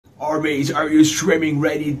Armies, are you streaming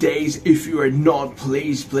rainy days? If you are not,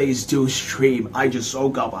 please do stream. I just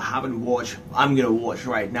woke up, I haven't watched. I'm gonna watch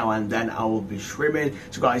right now and then I will be streaming.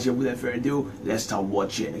 So guys, without further ado, let's start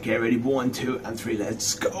watching. Okay, ready? 1, 2, and 3,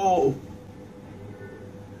 let's go!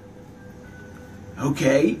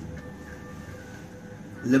 Okay.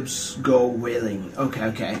 Let's go whaling.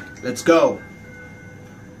 Okay, let's go.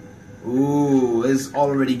 Ooh, it's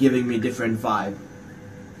already giving me a different vibe.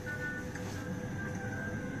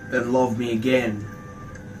 Then Love Me Again.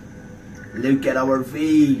 Look at our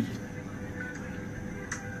V.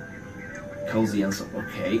 Cozy and so.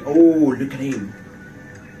 Okay. Oh, look at him.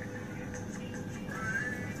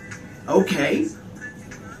 Okay.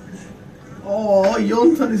 Oh,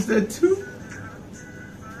 Yontan is there too.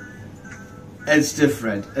 It's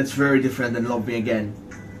different. It's very different than Love Me Again.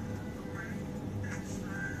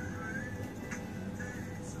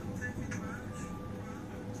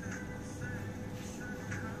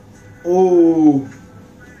 Oh,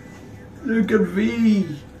 look at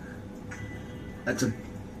V. That's a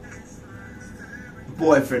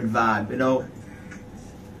boyfriend vibe, you know.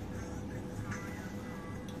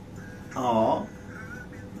 Oh.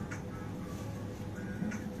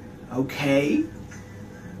 Okay.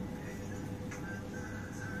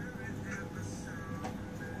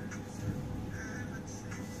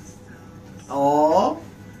 Oh.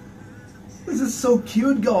 This is so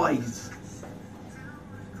cute, guys.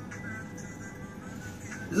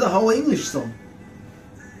 This is a whole English song.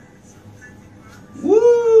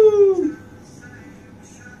 Woo!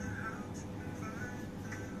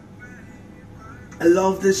 I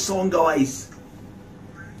love this song, guys.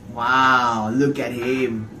 Wow, look at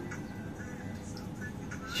him.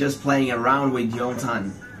 Just playing around with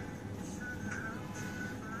Yontan.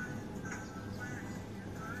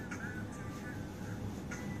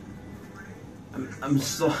 I'm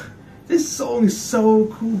so... This song is so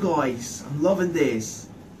cool, guys. I'm loving this.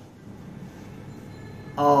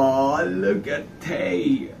 Oh, look at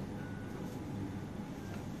Tae.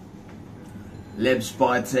 Lips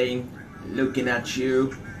biting, looking at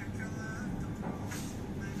you.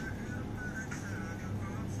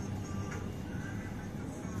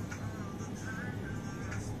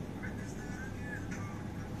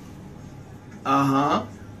 Uh-huh.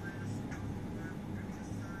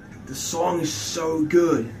 The song is so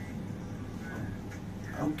good.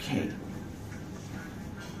 Okay.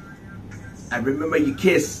 I remember you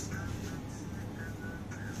kiss.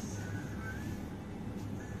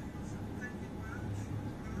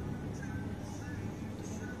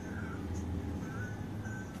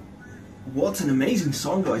 What an amazing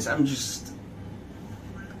song, guys. I'm just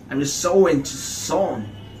so into song.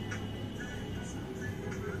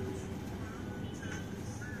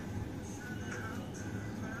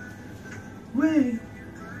 Wait.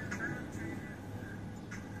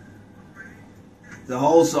 The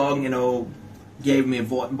whole song, you know, gave me a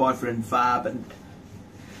boyfriend vibe, and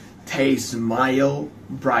Tae's smile,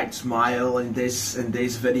 bright smile in this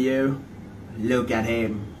video. Look at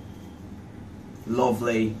him.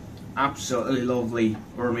 Lovely, absolutely lovely.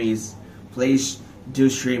 Armies, please do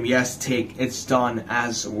stream. Yes, Tick, it's done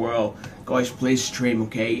as well. Guys, please stream,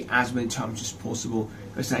 okay, as many times as possible.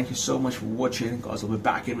 Guys, thank you so much for watching. Guys, I'll be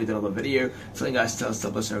back in with another video. So guys, stay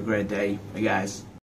blessed, have a great day. Bye guys.